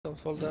Don't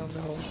fall down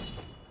the hole.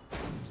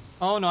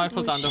 Oh no, I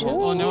fell down the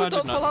hole. Oh no, I did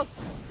don't fall not.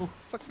 out.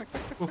 Fuck.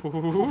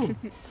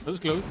 That was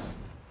close.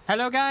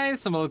 Hello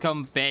guys, and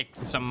welcome back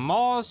to some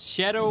more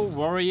Shadow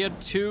Warrior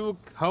 2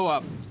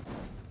 co-op.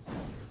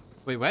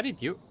 Wait, where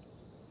did you?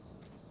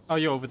 Oh,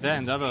 you're over there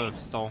in the other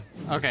store.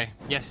 Okay,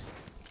 yes.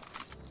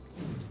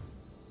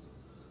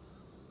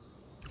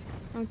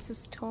 Oh, it's a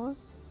store?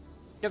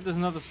 Yep, there's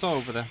another store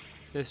over there.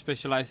 They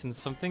specialize in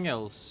something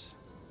else.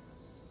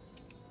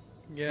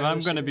 Yeah. Well,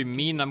 I'm gonna be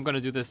mean, I'm gonna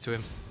do this to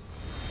him.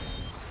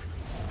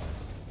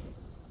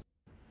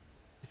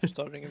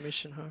 Starting a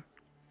mission, huh?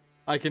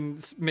 I can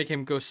make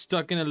him go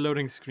stuck in a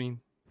loading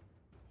screen.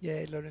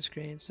 Yeah, loading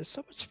screens. They're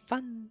so much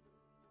fun.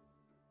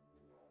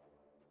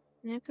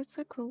 Yeah, that's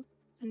so cool.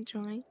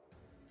 Enjoying.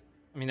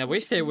 I mean, I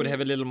wish they would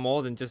have a little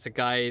more than just a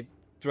guy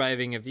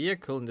driving a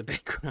vehicle in the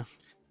background.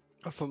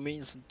 Oh, for me,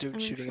 it's a dude I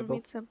mean, shooting a for me bow.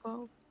 it's a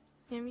bow.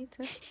 Yeah, me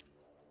too.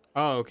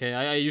 Oh, okay.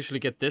 I usually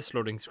get this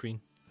loading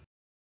screen.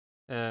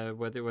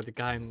 Where the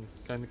guy in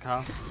the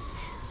car.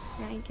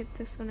 Yeah, I get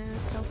this when I was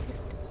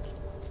selfies.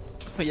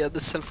 Oh yeah, the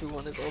selfie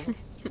one is over.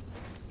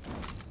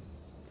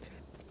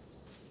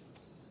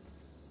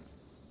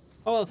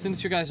 Oh well,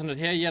 since you guys are not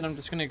here yet, I'm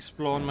just gonna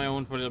explore on my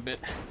own for a little bit.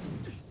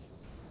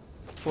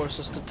 Force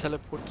us to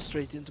teleport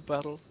straight into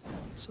battle.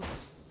 So.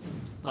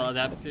 Oh,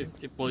 Nice.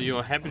 well,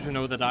 you're happy to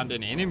know that there aren't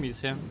any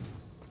enemies here.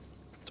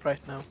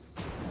 Right now.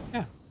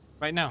 Yeah,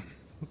 right now.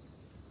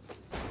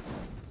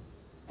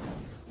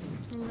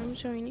 I'm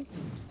joining.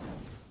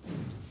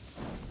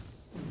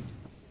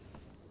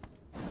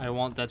 I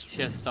want that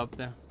chest up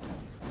there.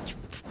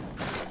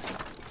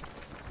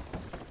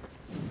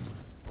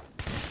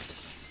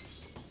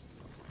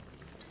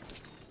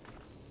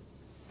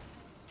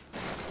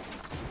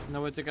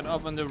 Now we to get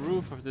up on the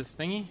roof of this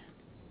thingy.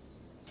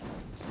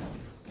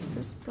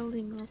 This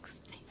building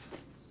looks nice.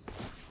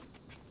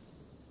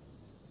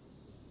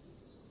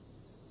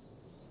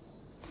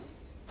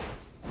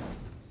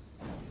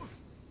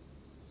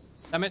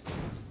 Damn it!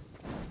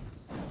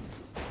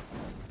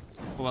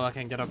 Oh, well, I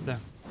can't get up there.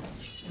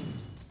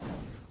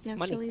 No,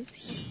 Money. Achilles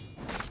here.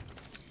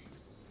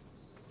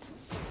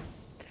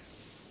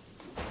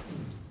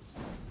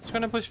 Just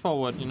gonna push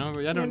forward, you know.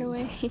 I Run don't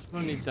away.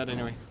 need that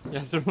anyway.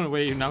 Yeah, so run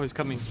away. Now he's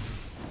coming.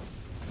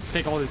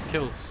 Take all his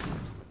kills.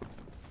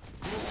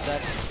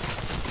 That.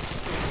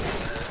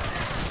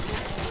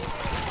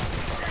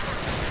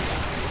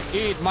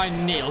 Eat my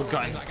nail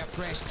gun. Like a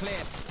fresh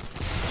clip.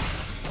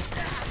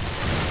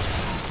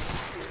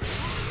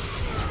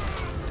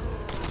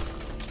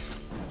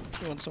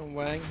 You want some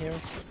Wang here?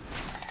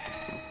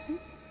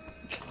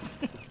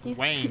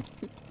 Wang.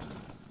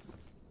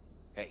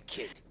 Hey,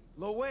 kid.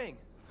 Lo Wang,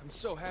 I'm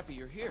so happy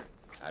you're here.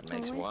 That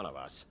makes Wang? one of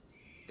us.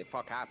 The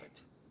fuck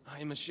happened? I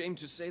am ashamed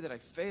to say that I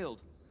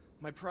failed.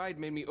 My pride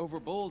made me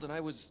overbold and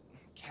I was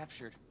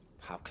captured.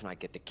 How can I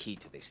get the key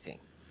to this thing?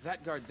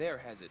 That guard there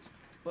has it.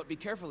 But be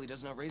careful he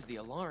does not raise the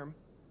alarm.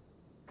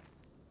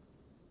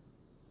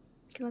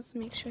 Okay, let's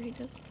make sure he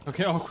does.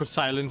 Okay, awkward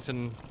silence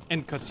and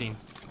end cutscene.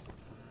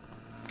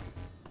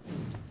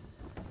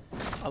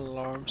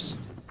 Alarms.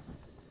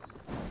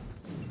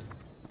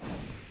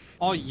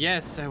 Oh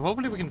yes,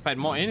 hopefully we can find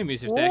more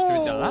enemies if they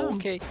activate the alarm.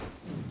 Okay.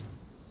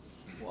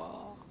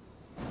 Wow.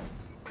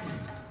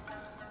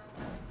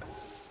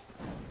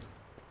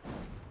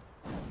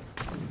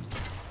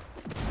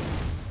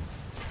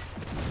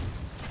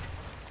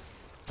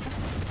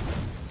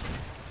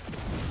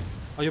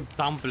 Oh, you're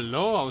down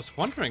below? I was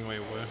wondering where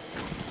you were.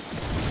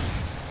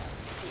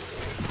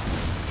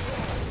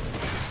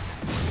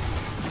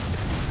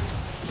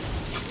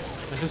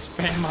 Let's just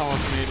spam our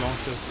grenade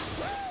launchers.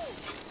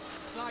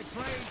 It's like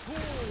playing pool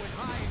with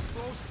high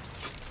explosives.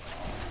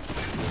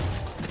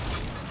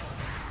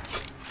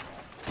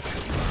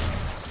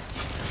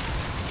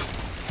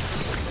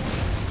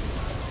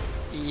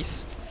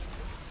 Ease.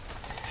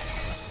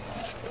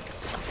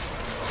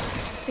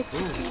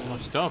 Ooh, more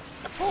stuff.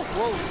 Oh,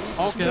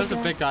 whoa. Okay, that's a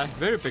big guy.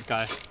 Very big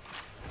guy.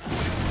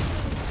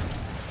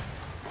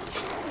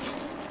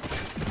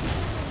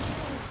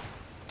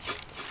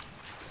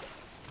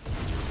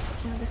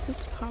 Now this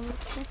is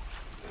powerful.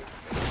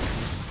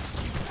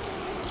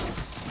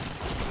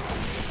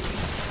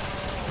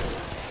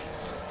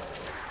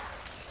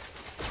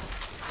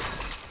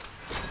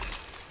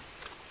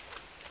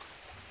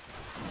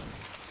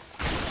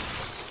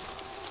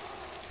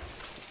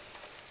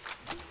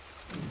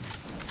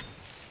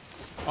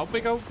 Up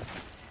we go.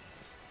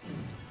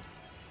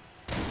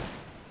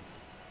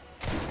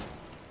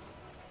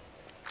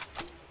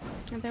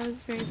 And that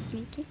was very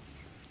sneaky.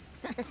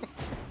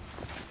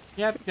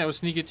 Yeah, I think that was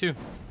sneaky too.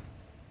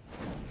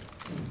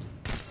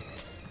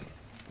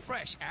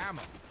 Fresh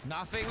ammo.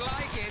 Nothing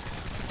like it.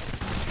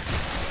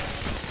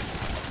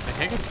 The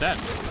heck is that?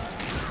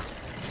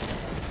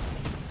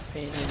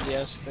 Pain in the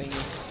ass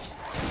thingy.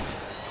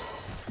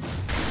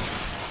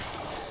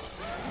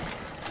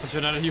 I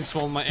should not use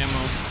all my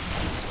ammo.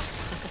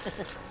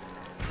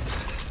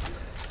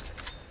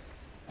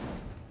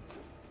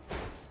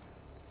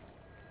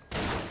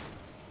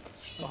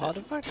 So how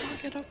the fuck do I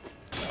get up?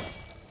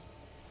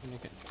 You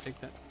can take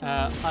that.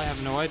 I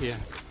have no idea.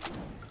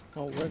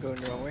 Oh, we're going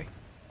the wrong way.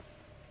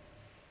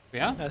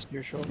 Yeah? As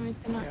usual. No,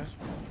 it's not. Yeah.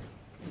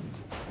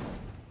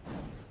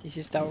 This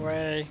is the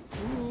way.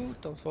 Ooh,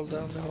 don't fall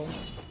down the hole.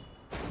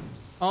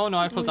 Oh no,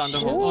 I fell Oh, down the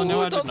shit. hole. Oh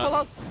no, I don't did fall not.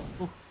 out.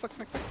 Ooh. Fuck,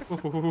 fuck, fuck,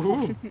 fuck.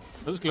 Ooh,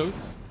 that was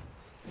close.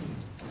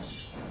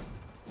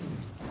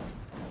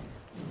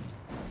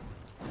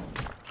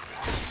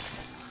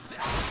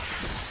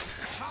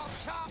 Chop,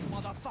 chop,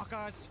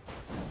 motherfuckers!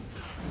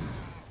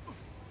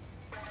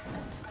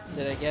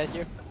 Did I get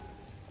you?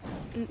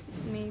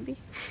 Maybe.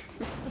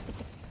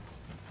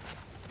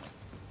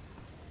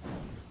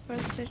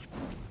 Where's search?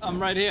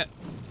 I'm right here.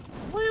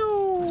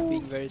 It's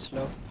being very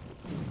slow.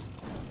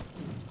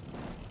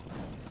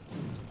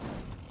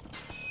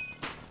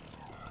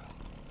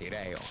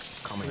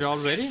 Are we all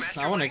ready?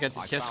 I want to get the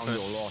I chest found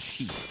first. your lost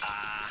sheep.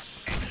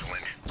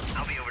 Excellent.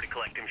 I'll be over to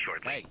collect him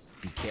shortly. Hey,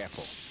 be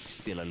careful.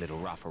 Still a little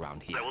rough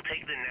around here. I will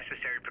take the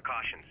necessary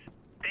precautions.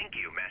 Thank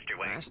you, Master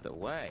Wang. Master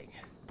Wang.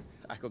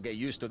 I could get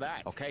used to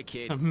that. Okay,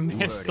 kid.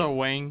 Mr.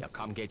 Wang. I'll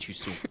come get you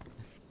soon.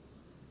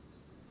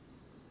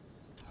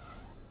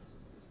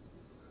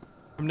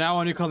 From now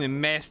on, you call me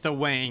Master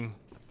Wang.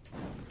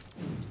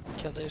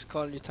 Can't I just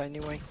call you Tiny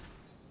Wang?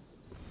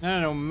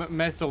 No,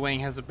 Master Wang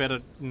has a better,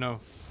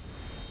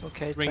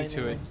 Okay, ring Tiny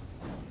to Wang. it.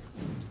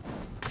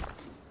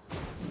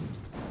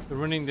 We're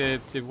running the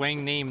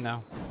Wang name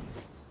now.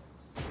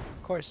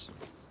 Of course.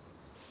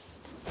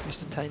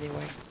 Mr. Tiny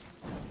Wang.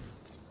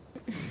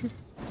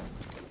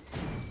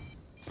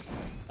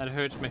 That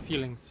hurts my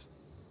feelings.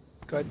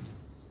 Good.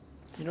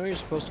 You know you're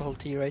supposed to hold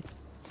T, right?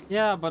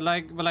 Yeah, but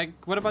like,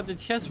 what about the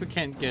chest we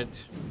can't get?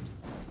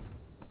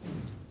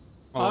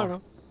 Oh, I don't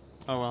know.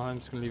 Oh well, I'm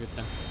just gonna leave it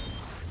then.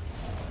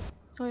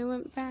 Oh, I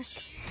went back.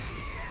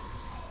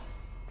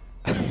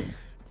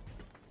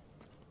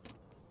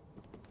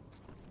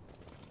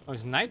 Oh,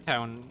 it's night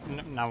town.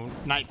 No,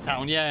 night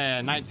town.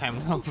 Yeah, night time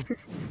now.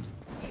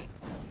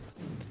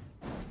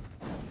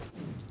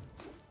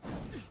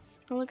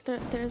 Oh, look,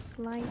 there's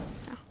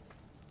lights now.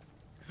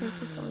 Where's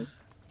this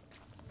always?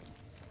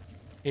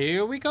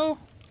 Here we go.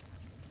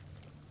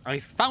 I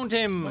found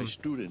him. My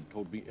student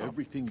told me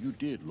everything you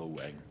did, Lo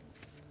Wang.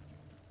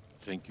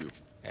 Thank you.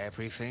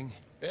 Everything?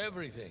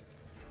 Everything.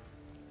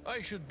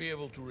 I should be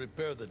able to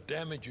repair the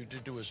damage you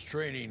did to his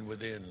training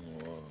within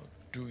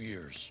 2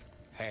 years.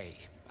 Hey,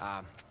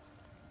 I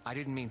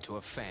didn't mean to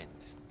offend.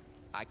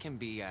 I can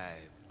be a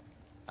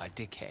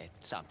dickhead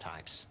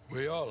sometimes.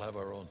 We all have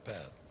our own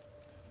path.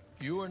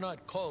 You are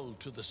not called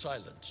to the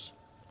silence.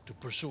 To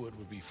pursue it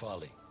would be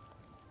folly.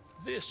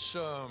 This,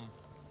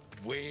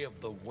 way of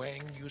the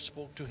Wang you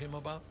spoke to him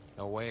about?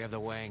 The way of the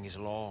Wang is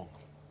long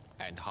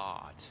and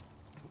hard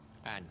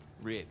and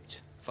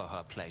ribbed for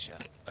her pleasure.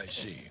 I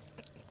see.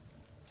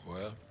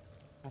 Well,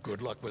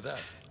 good luck with that.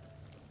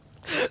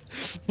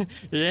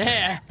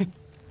 Yeah.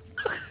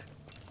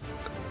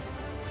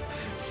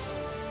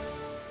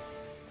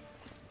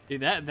 See,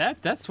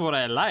 that's what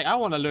I like. I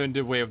want to learn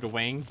the way of the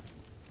Wang.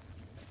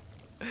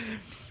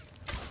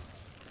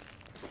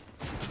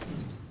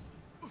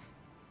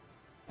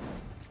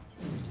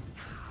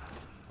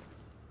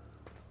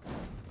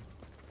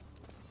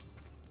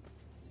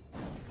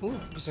 Ooh,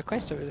 there's a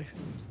quest over there.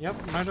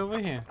 Yep, right over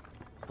here.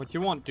 What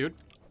you want, dude?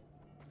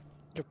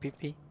 Your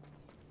PP.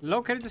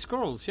 Locate the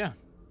scrolls, yeah.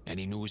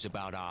 Any news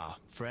about our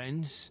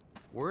friends?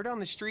 Word on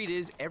the street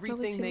is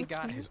everything he they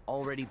got looking? has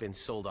already been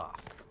sold off.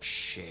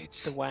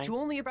 Shit. The Wang. To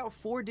only about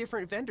 4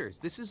 different vendors.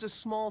 This is a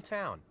small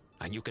town.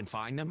 And you can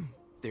find them?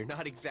 They're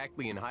not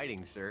exactly in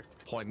hiding, sir.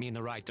 Point me in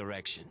the right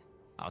direction.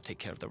 I'll take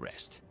care of the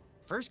rest.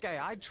 First guy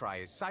I'd try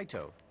is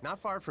Saito, not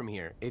far from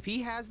here. If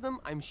he has them,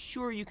 I'm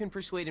sure you can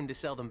persuade him to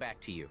sell them back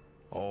to you.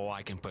 Oh,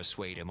 I can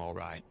persuade him, all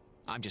right.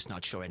 I'm just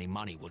not sure any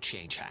money will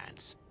change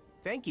hands.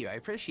 Thank you, I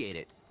appreciate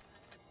it.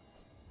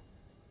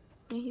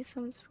 Yeah, he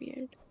sounds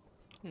weird.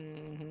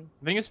 Mm-hmm.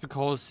 I think it's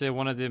because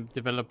one of the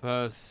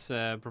developers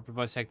probably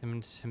voice acted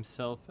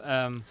himself.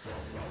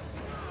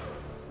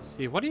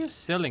 See, what are you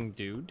selling,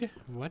 dude?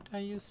 What are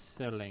you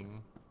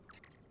selling?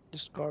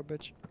 Just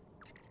garbage.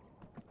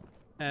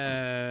 That's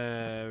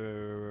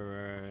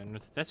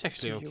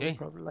actually You okay. would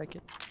probably like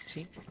it.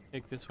 See?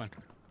 Take this one.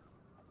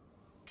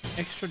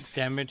 Extra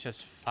damage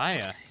as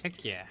fire.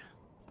 Heck yeah.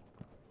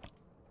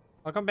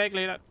 I'll come back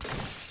later.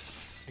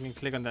 I can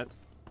click on that.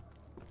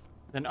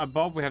 Then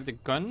above we have the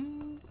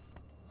gun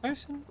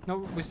person? No,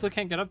 we still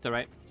can't get up there,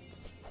 right?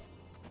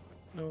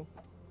 No.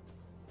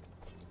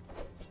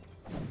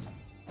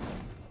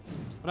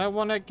 But I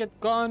wanna get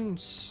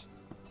guns.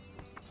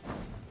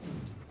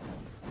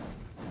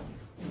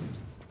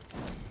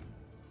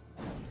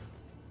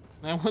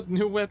 I want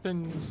new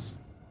weapons.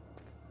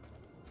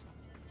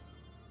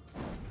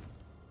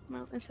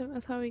 Well, I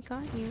thought we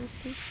got new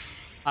things.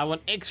 I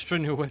want extra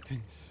new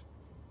weapons.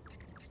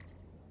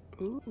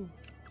 Ooh.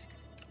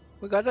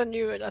 We got a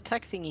new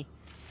attack thingy.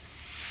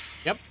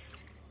 Yep.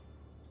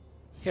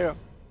 Hero.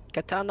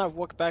 Katana,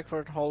 walk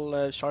backward,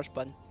 hold charge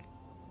button.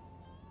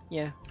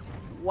 Yeah.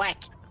 Whack!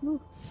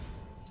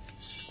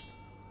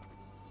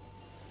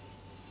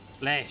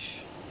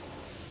 Flash.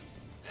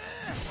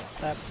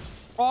 Stab.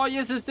 Oh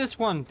yes, it's this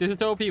one. This is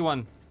the OP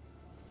one.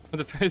 For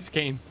the first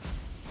game.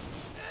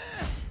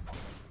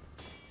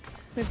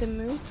 With the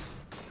move?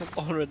 I've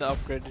already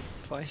upgraded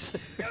twice.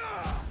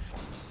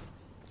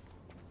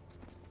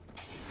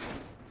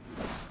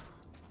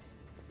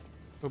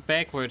 Go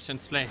backwards and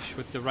slash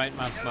with the right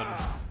mouse button.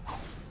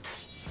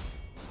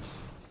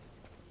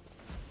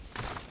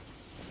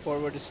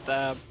 Forward is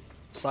stab,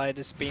 side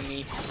is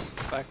spinny,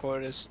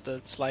 backward is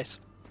the slice.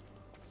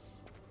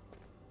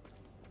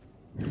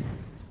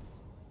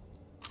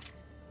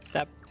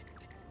 Stab.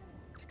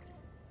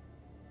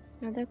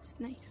 Oh, that's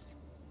nice.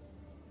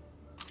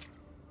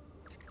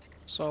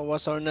 So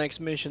what's our next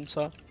mission,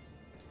 sir?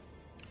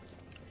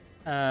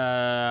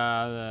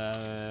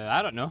 I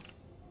don't know.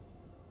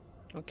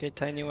 Okay,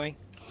 Tiny Wang.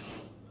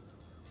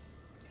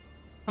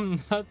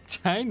 I'm not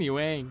Tiny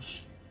Wang.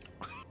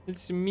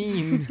 It's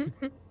mean.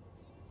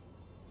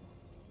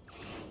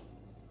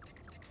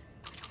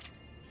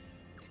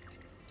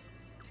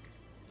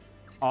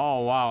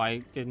 Oh wow, I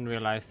didn't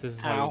realize this is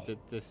how you did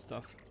this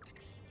stuff.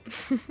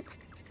 You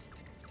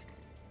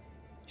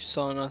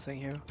saw nothing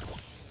here.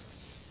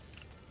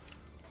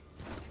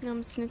 No,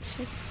 I'm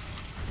snitching.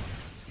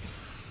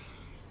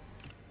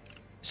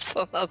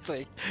 Saw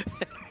nothing.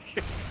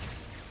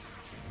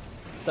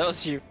 That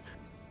was you.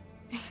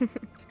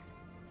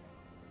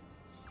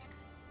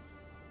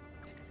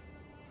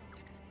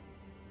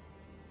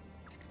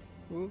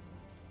 Ooh.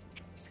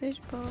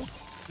 Switchball.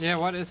 Yeah,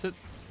 what is it?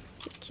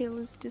 Kill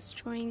is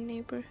destroying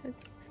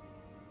neighborhoods.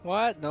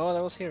 What? No,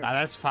 that was here. Ah,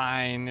 that's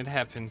fine. It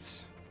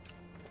happens.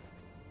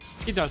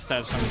 He does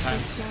that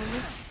sometimes.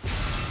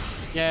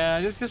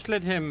 Yeah, just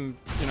let him,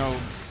 you know,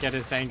 get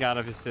his anger out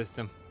of his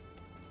system.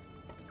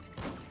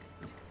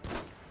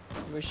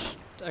 Wish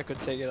I could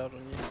take it out on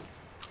you.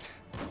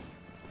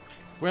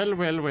 Well,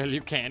 well, well,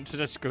 you can't.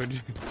 That's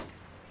good.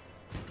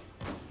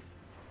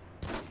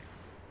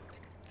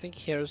 I think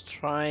Hero's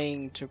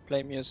trying to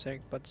play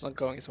music, but it's not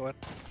going so well.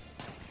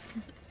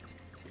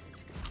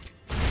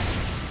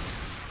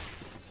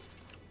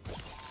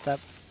 Stab,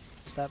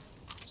 stab,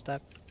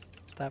 stab,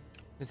 stab.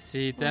 Let's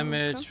see,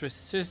 damage,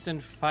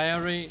 resistant,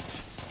 fire rate.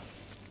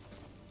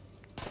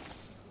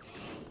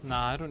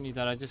 Nah, I don't need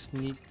that. I just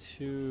need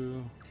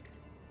to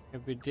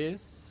get rid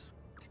this.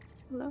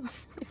 Hello.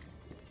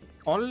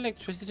 All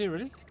electricity,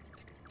 really?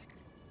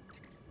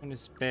 One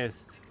is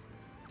best.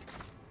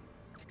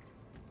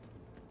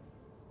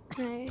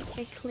 I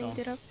cleaned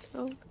it up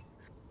though.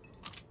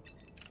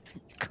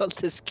 Call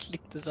this cleaned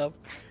it up.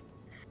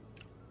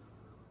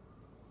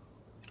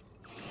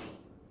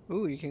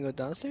 Ooh, you can go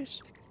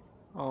downstairs?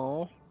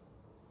 Oh.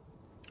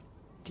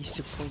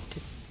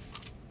 Disappointed.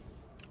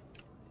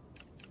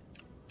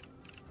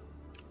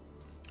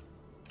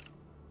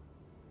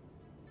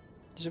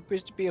 There's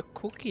supposed to be a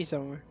cookie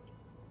somewhere.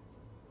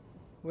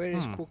 Where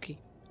is Cookie?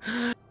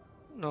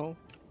 No.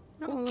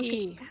 No,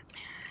 Cookie. look, it's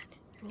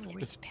Batman. Oh,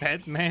 It's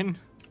Batman.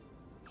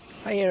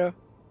 Hi, Hero.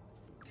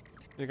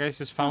 You guys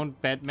just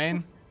found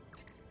Batman.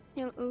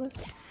 Yeah, look.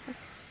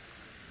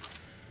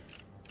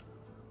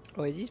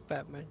 Oh, it is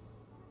Batman.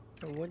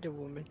 And Wonder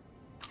Woman.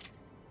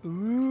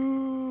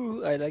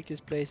 Ooh, I like this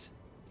place.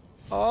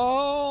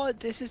 Oh,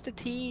 this is the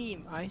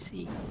team. I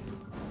see.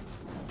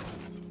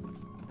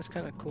 That's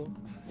kind of cool.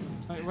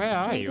 Wait, where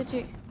are How you? did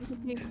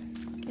you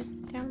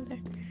get down there?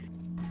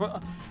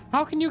 Well,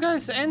 how can you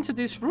guys enter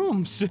these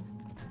rooms?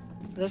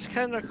 That's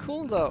kind of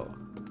cool, though.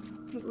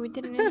 We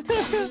didn't enter.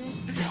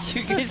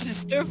 You guys are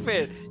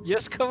stupid.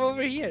 Just come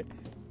over here,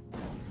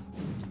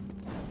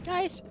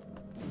 guys.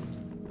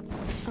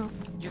 Oh,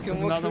 you can There's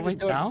walk another through way the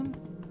door. down?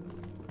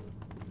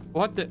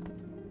 What the?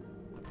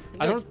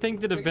 I Look, don't think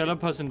the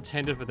developers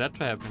intended for that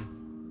to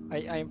happen.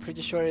 I'm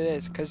pretty sure it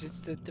is, because it's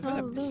the oh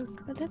developers.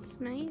 look. Oh, that's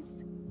nice.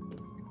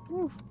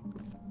 Ooh.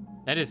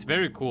 That is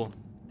very cool.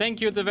 Thank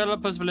you,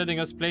 developers, for letting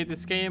us play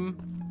this game.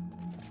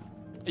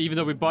 Even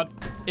though we bought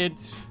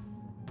it.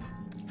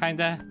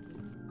 Kinda.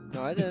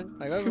 No, I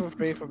didn't. I got it for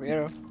free from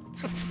Hero.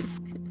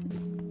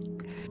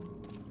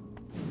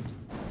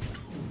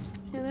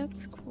 Yeah,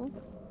 that's cool.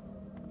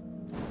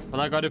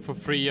 Well, I got it for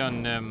free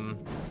on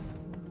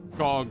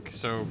GOG,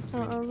 so.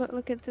 Oh,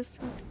 look at this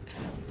one.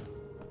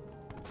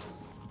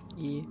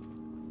 Yeah.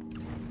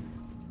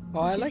 Oh,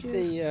 I like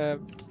the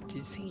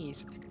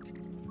thingies.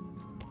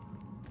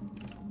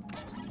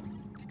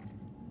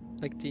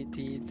 Like the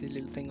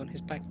little thing on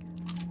his back.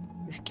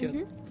 It's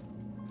cute.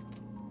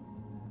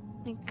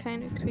 Like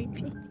kind of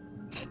creepy.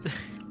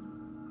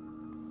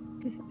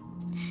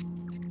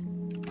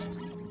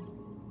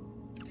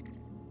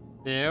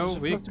 There There's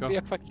we supposed to go. be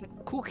a fucking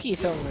cookie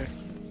somewhere.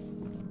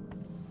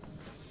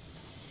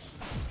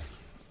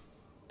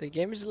 The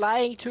game is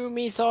lying to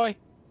me, Soy.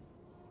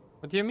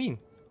 What do you mean?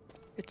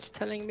 It's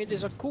telling me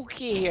there's a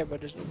cookie here, but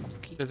there's no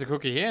cookie. There's a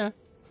cookie here.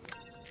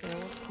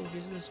 What cookie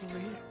is this over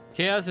here?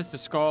 Chaos is the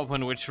score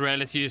upon which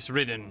reality is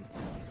written.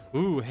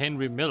 Ooh,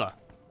 Henry Miller.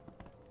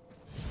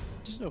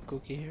 There's no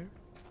cookie here.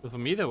 Well, for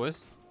me there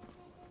was.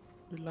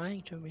 You're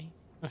lying to me.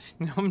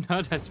 No, I'm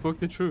not. I spoke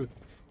the truth.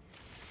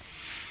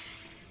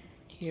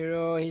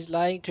 Hero, he's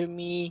lying to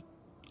me.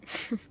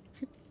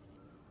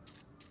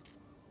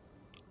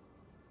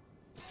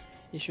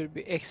 He should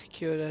be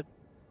executed.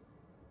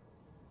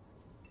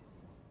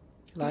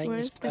 Lying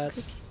Where's is the bad.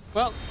 cookie?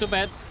 Well, too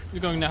bad.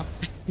 You're going now.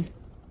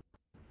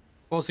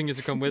 Forcing you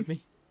to come with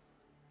me.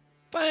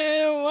 But I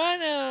don't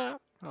wanna.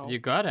 Oh, You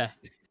gotta.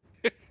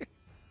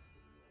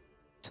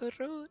 too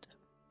rude.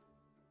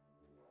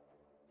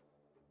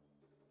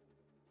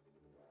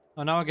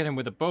 Oh, now I get him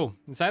with a bow.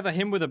 It's either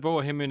him with a bow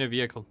or him in a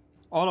vehicle.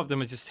 All of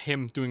them are just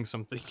him doing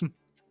something.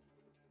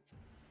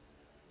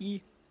 You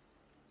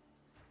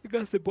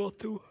got the bot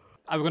too.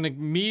 I'm gonna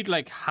meet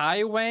like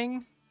Hai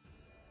Wang.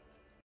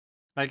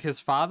 Like his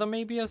father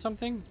maybe or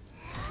something.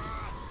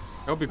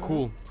 That would be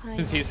cool. Hai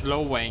Since he's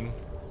Lo Wang.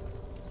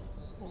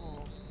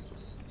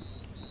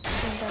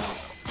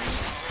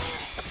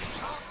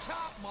 Chop,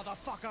 chop,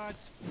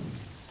 motherfuckers!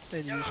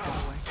 Then you start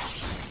away.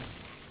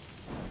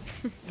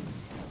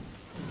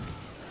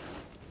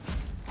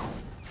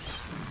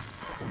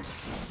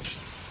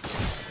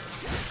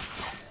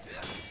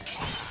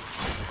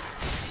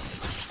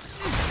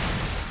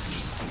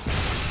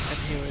 And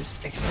here is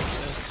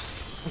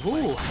extra.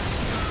 Ooh.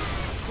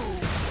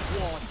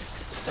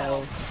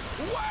 So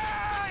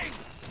Wang!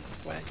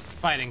 whack.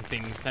 Fighting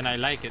things, and I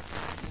like it.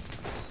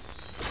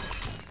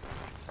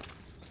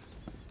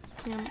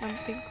 Yeah, I'm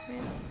big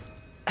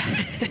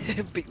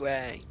fan. Big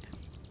wang.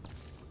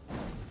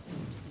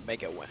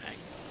 Mega wang.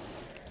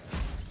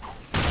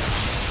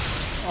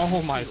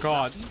 Oh my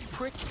god.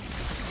 Prick.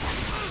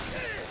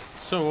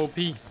 So OP.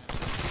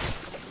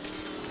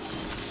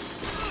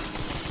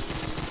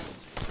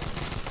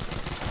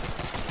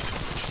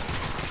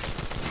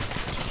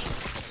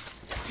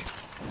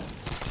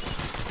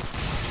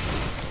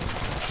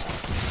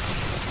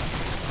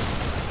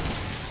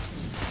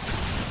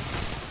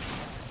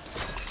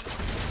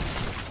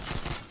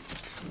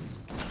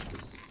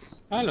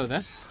 Hello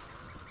there.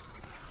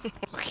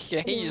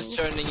 Okay, just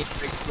turning into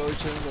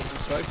explosions and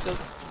destruction.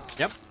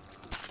 Yep.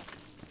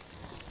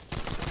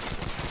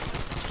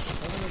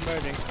 Oh,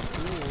 burning.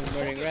 Ooh,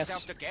 burning Get rats.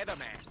 yourself together,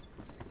 man.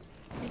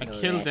 I No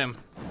killed rats. them.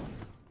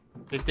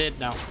 They're dead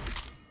now.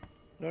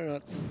 No, they're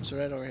not. It's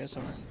red over here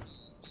somewhere.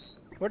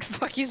 Where the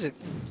fuck is it?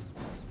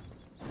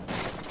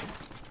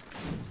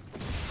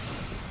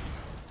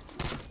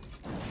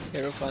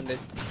 Here, we'll find it.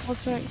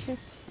 What's right here?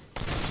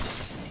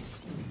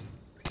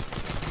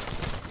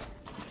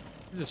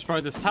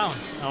 Destroy this town.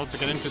 I want to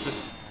get into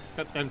this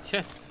goddamn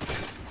chest.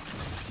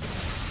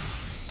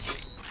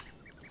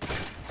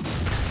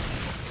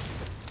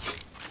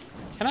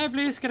 Can I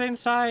please get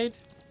inside?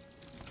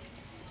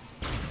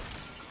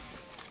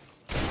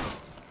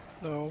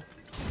 No.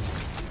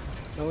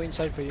 No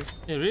inside for you.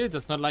 It really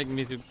does not like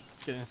me to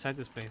get inside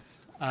this place.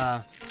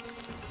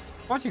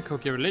 Fortune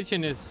cookie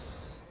religion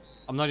is...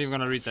 I'm not even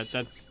gonna read that.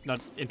 That's not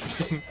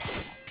interesting.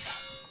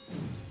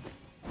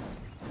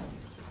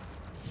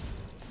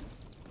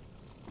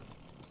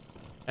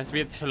 Has to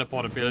be a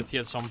teleportability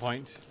at some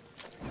point.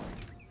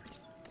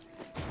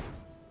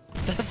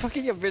 The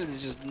fucking ability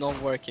is just not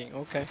working.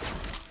 Okay.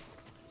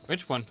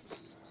 Which one?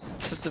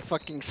 Just the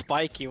fucking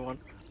spiky one.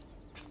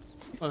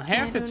 Well,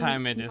 half I the don't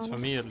time it is know. for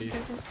me at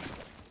least.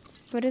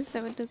 What is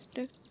that? What does it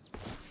do?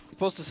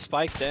 Supposed to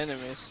spike the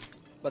enemies,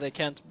 but they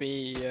can't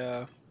be.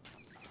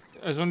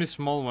 There's only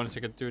small ones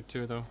you can do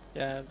too, though.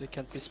 Yeah, they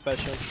can't be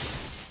special.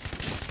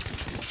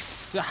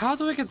 So how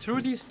do I get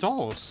through these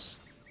doors?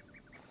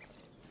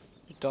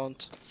 You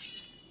don't.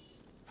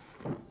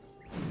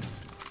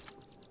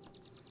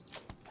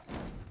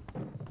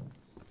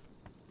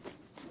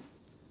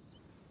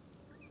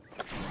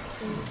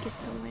 Get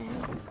the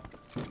wang.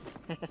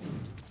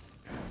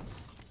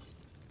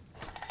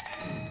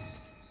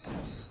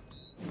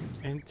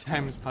 End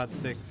times part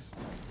 6.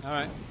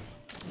 Alright.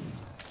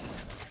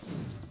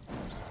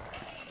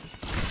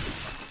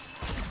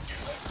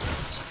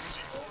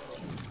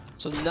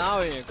 So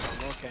now you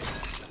come. Okay.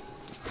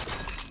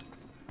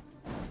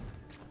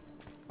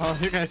 Well,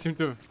 you guys seem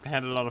to have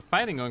had a lot of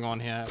fighting going on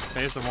here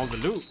based on all the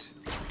loot.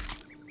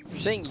 I'm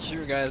saying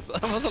you guys,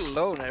 but I was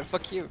alone.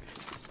 Fuck you.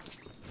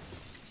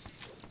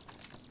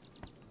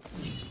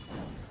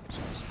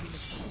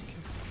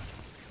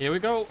 Here we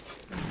go.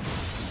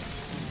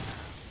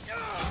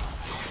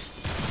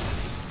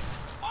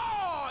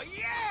 Oh,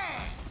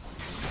 yeah!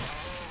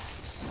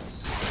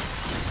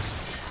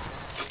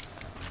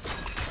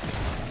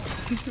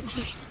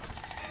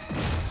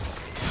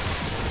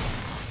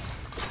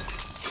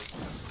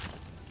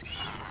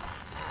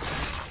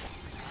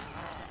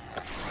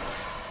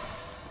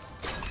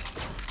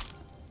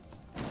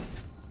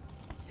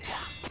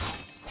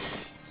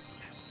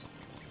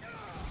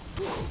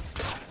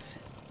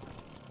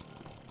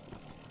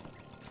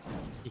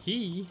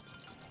 Hee.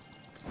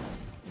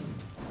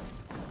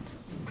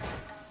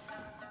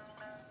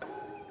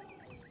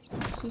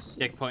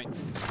 Checkpoint.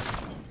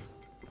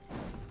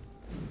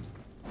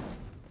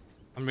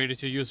 I'm ready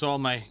to use all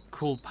my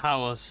cool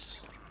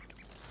powers.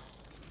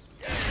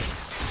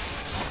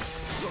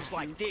 Looks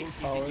like this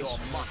isn't your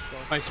muscle.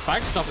 My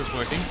spike stuff is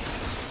working.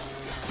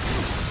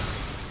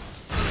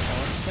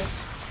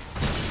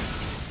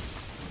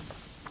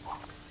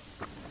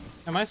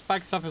 And my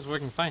spike stuff is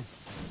working fine.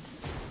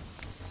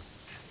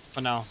 For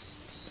now.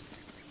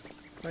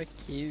 Fuck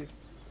you.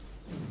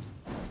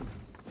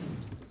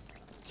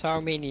 So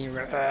many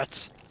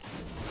rats.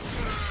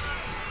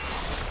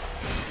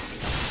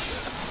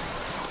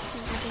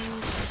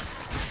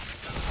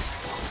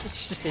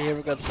 Here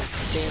we got some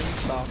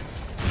chainsaw.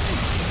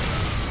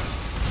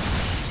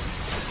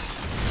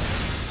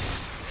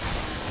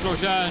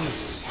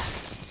 Explosions!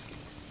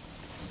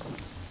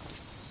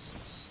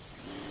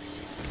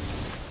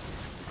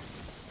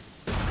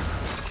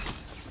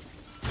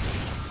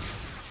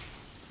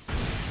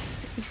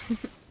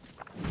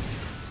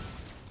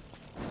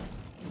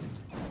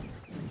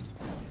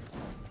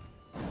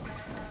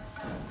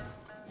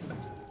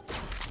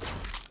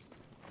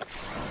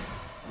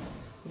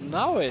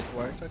 Now it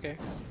worked, okay.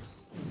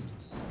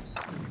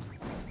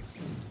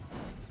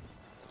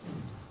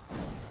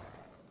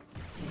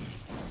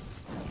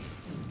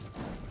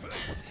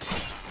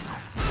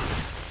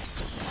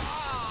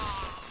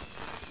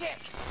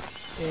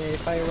 Yay,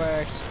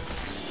 fireworks.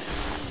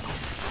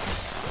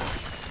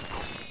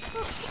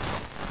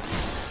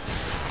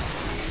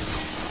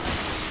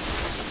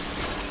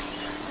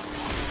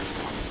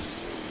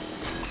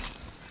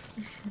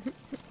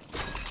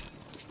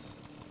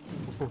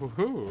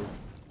 Ooh.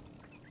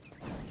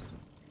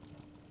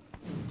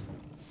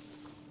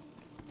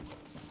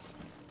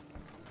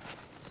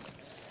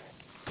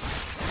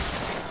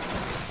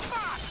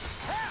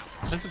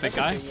 That's a big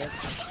guy. It's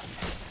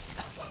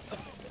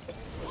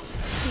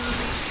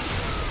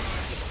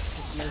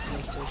making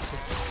it so sick.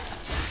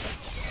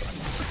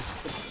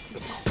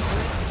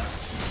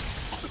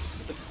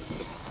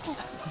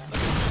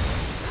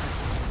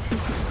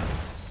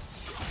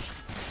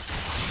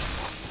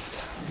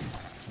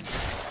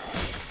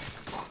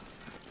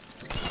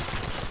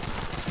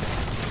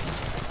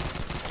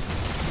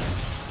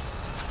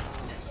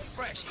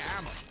 Fresh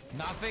ammo.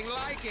 Nothing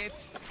like it.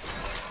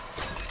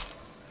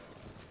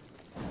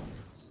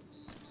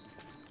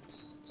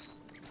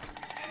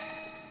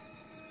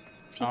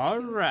 All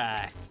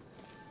right.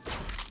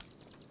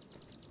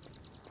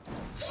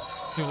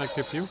 You like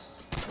pew pew?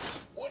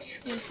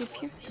 Yeah, pew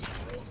pew.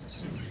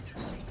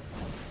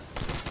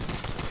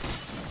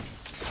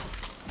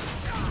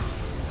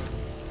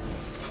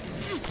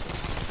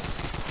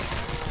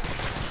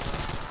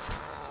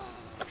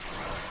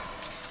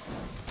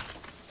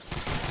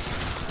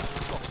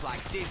 Looks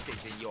like this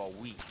isn't your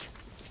week.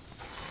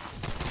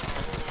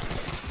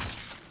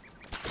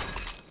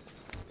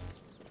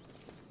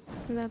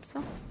 That's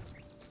all.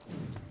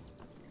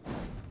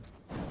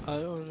 I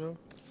don't know.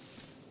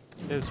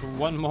 There's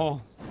one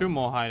more, two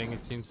more hiding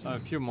it seems. A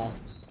few more.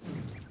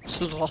 It's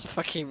a lot of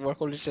fucking work,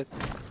 holy shit.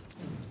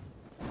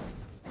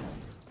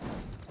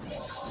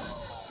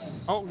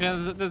 Oh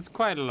yeah, there's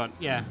quite a lot.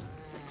 Yeah.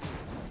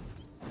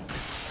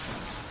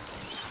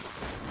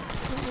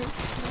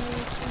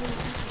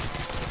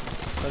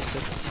 That's the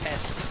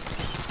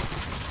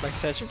test. Like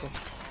surgical.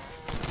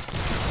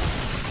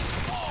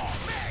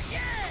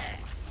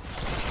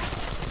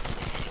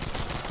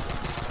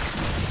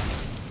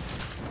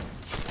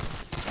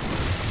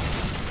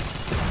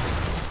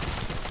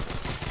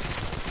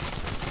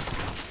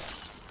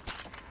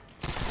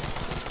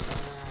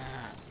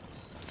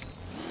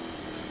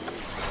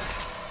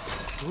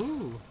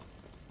 Ooh.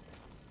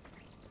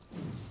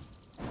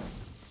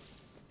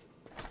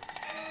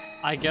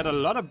 I get a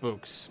lot of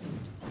books.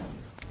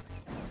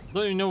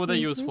 Don't even know what they're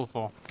useful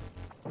for.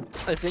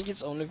 I think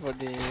it's only for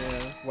the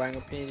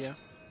Wangopedia.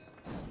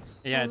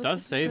 Yeah, it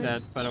does say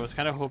that, but I was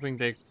kind of hoping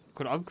they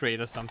could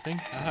upgrade or something.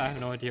 I have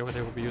no idea what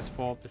they would be used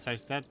for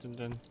besides that, and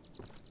then...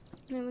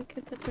 Let me look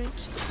at the bridge.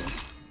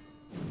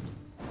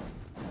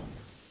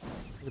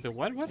 With the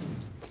what? What?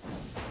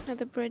 At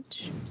the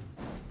bridge.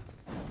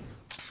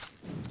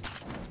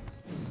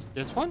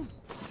 This one?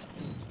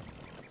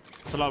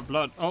 It's a lot of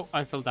blood. Oh,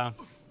 I fell down.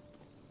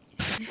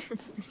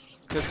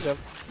 Good job.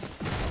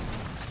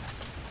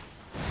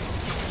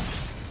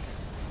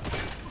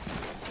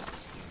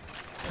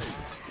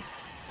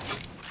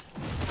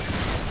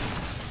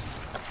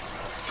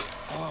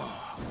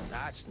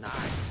 That's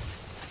nice.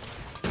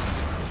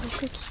 Oh,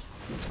 cookie.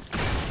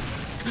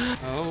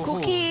 Oh.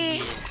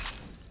 Cookie!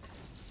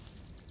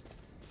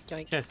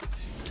 Yoink. Chest.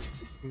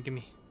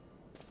 Gimme.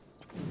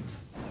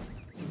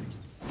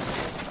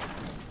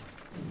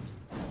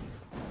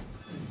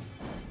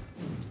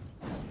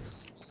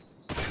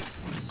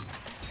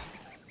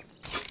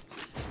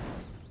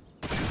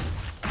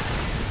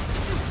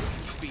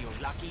 Feel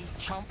lucky,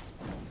 chump.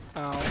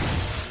 Ow.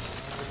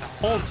 There's a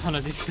whole ton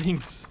of these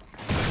things.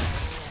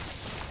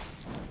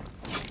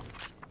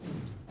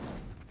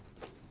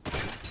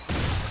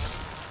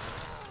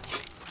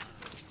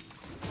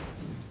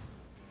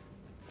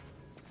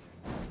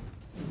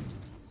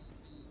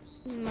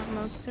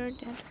 Most are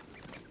dead.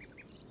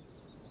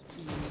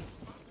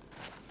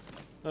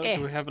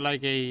 Do we have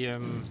like a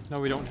no,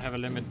 we don't have a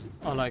limit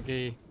or like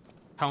a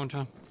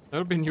counter. That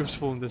would have been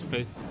useful in this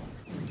place.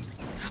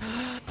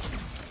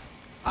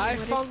 I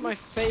found my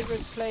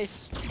favorite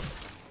place.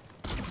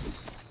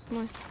 Come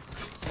on.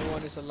 No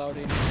one is allowed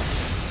in.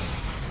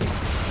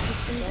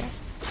 What's in there?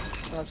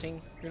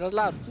 Nothing. You're not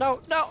allowed. No,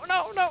 no,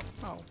 no, no!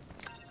 Oh.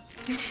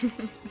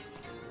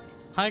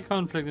 High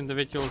conflict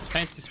individuals,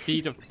 fancy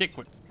speed of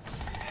dickwit.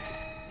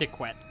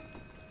 Dickwat.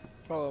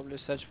 Probably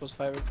Satchmel's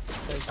favorite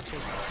place too.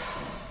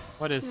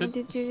 What is it?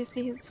 Did you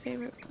see his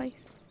favorite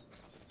place?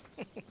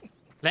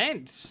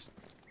 Plants!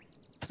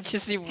 Don't you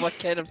see what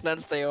kind of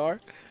plants they are?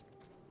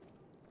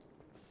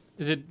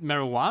 Is it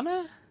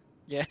marijuana?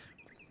 Yeah.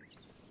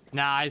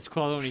 Nah, it's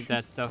cool. I don't eat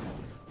that stuff.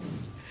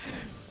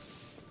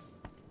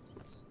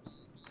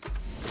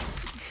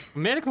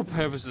 Medical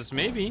purposes,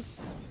 maybe.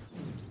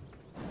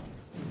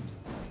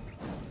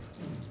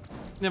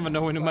 Never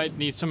know when you might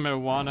need some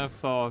marijuana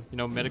for, you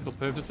know, medical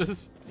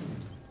purposes.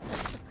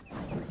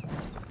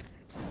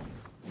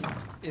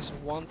 Is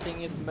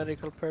wanting it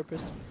medical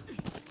purpose?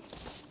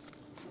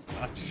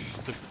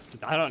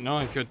 I don't know,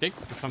 if you're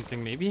addicted to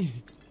something, maybe.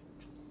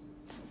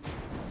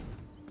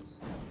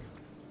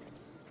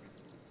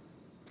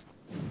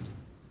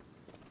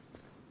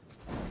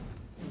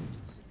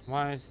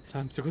 Why is it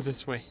time to go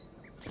this way?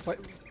 What?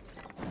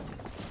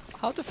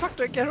 How the fuck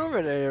do I get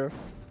over there?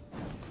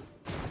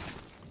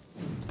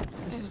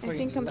 This is I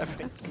think I'm fucking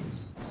stuck.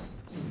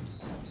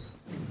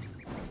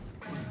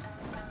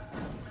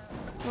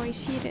 Oh, I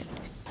cheated.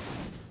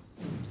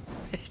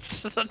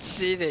 It's not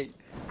cheating.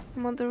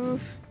 I'm on the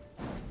roof.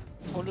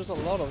 Oh, there's a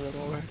lot of them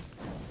over.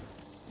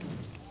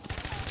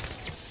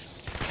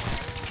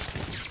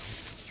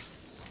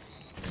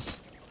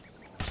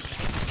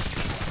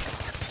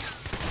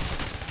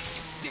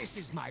 This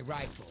is my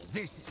rifle.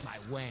 This is my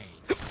Wang.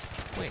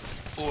 Wait.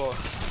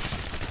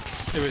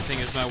 Everything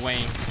is my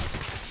Wang.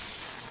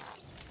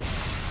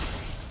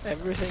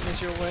 Everything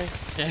is your Wang.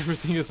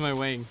 Everything is my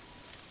Wang.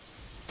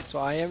 So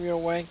I am your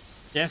Wang.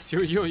 Yes,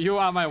 you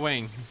are my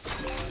Wang.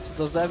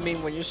 So does that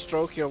mean when you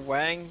stroke your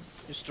Wang,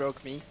 you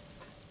stroke me?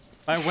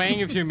 By Wang,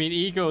 if you mean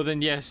ego,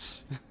 then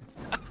yes.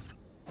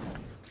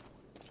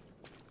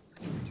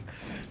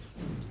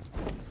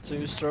 So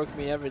you stroke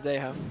me every day,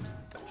 huh?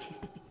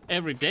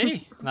 Every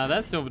day? Now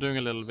that's overdoing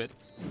a little bit.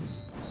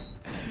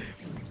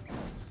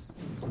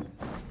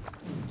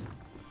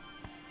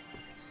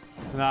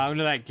 No,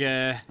 only like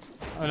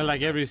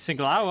every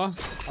single hour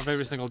of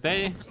every single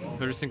day,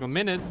 every single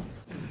minute.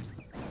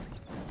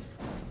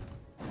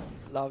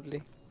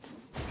 Lovely.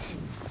 I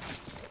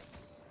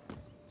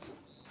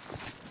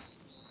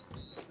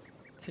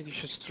think you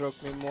should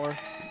stroke me more.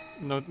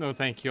 No,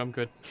 thank you. I'm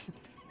good.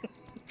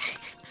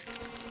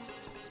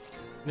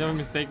 Never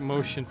mistake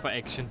motion for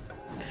action.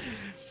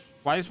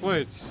 Wise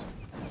words.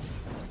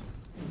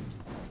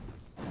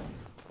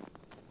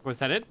 Was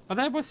that it? Oh,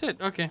 that was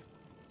it. Okay.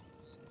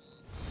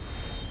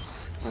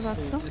 Oh,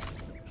 that's so.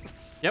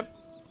 Yep.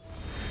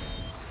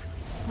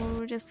 Oh,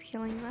 we're just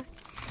killing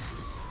rats.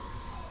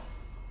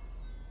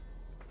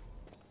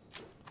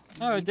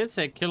 Oh, it did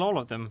say kill all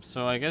of them,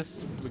 so I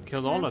guess we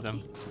killed all of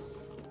them.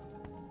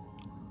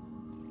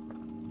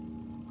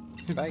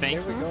 Back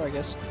here we go, I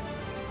guess.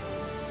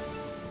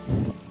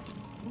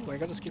 Ooh, I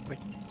gotta skip it.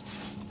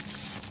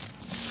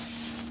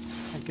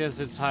 I guess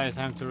it's high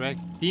time to wreck.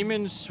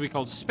 Demons we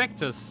call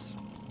specters.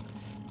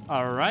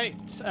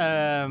 Alright.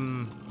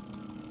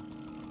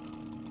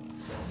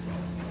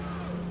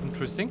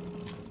 Interesting.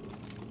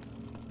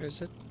 Where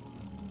is it?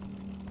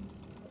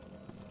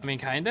 I mean,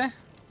 kinda.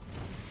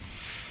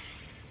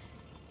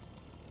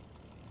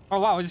 Oh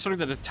wow, I just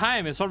looked at the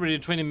time. It's already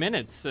 20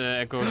 minutes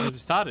ago since we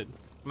started.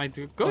 My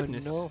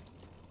goodness. Oh, no.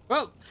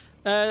 Well,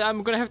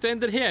 I'm gonna have to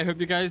end it here. I hope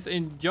you guys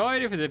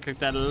enjoyed. If you did, click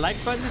that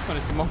like button. If you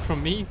want to see more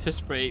from me,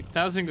 search for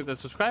 8000, click that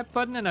subscribe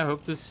button, and I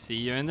hope to see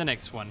you in the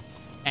next one.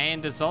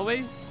 And as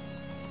always,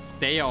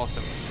 stay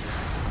awesome.